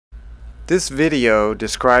This video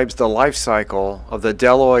describes the life cycle of the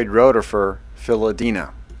bdelloid rotifer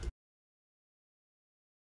Philodina.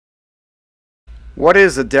 What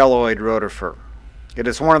is a bdelloid rotifer? It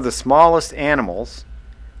is one of the smallest animals,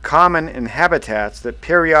 common in habitats that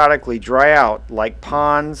periodically dry out like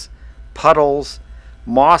ponds, puddles,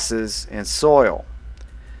 mosses, and soil.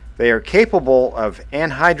 They are capable of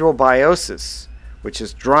anhydrobiosis, which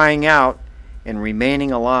is drying out and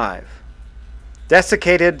remaining alive.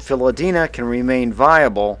 Desiccated Philodina can remain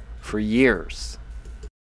viable for years.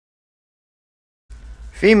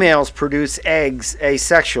 Females produce eggs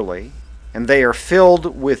asexually, and they are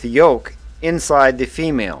filled with yolk inside the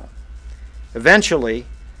female. Eventually,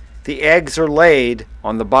 the eggs are laid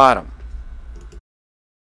on the bottom.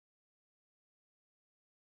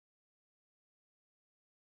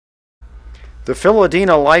 The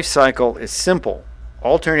Philodina life cycle is simple,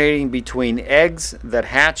 alternating between eggs that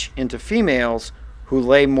hatch into females who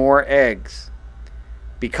lay more eggs.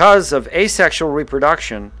 Because of asexual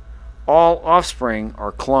reproduction, all offspring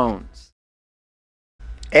are clones.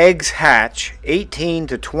 Eggs hatch 18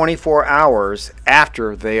 to 24 hours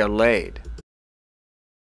after they are laid.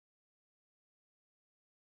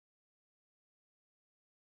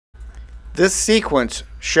 This sequence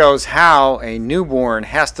shows how a newborn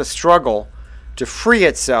has to struggle to free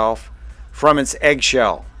itself from its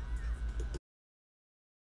eggshell.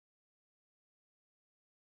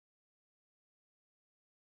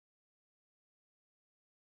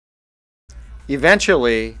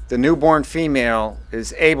 Eventually, the newborn female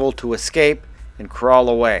is able to escape and crawl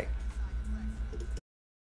away.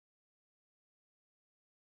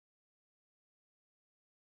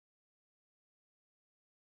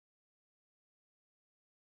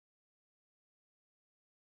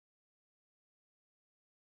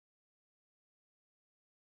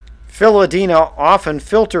 Philodina often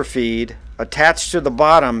filter feed attached to the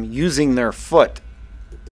bottom using their foot.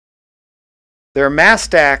 Their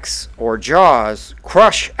mastax, or jaws,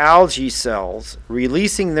 crush algae cells,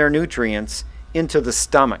 releasing their nutrients into the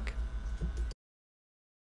stomach.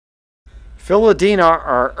 Philodina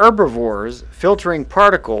are herbivores, filtering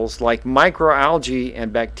particles like microalgae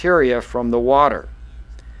and bacteria from the water.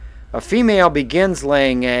 A female begins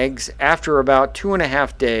laying eggs after about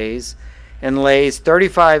 2.5 days and lays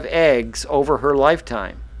 35 eggs over her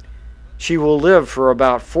lifetime. She will live for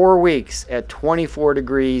about 4 weeks at 24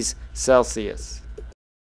 degrees Celsius.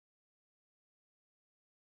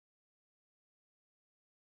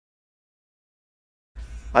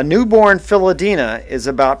 A newborn Philodina is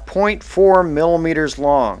about 0.4 millimeters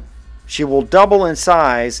long. She will double in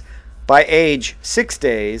size by age 6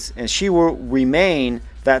 days, and she will remain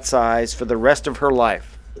that size for the rest of her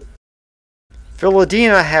life.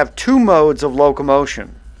 Philodina have 2 modes of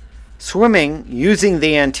locomotion: swimming using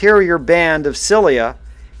the anterior band of cilia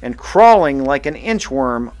and crawling like an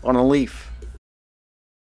inchworm on a leaf.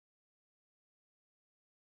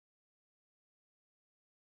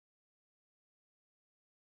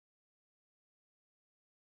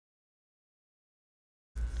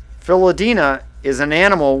 Philodina is an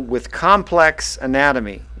animal with complex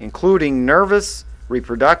anatomy, including nervous,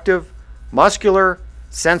 reproductive, muscular,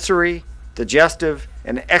 sensory, digestive,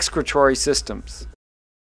 and excretory systems.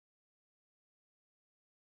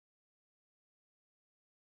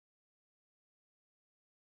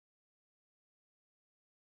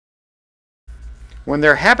 When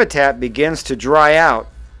their habitat begins to dry out,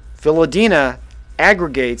 Philodina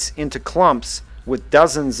aggregates into clumps with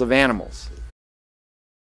dozens of animals.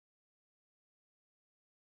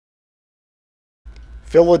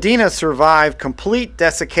 Philodina survive complete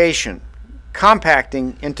desiccation,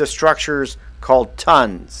 compacting into structures called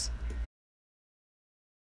tons.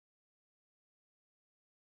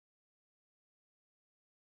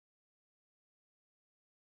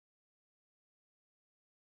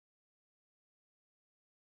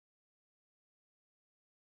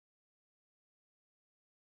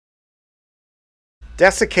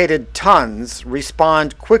 Desiccated tons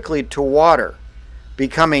respond quickly to water,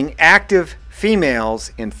 becoming active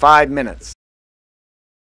females in 5 minutes.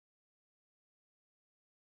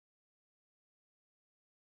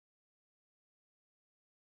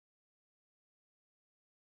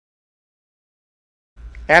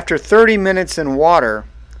 After 30 minutes in water,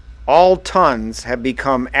 all tons have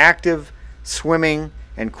become active, swimming,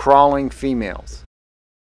 and crawling females.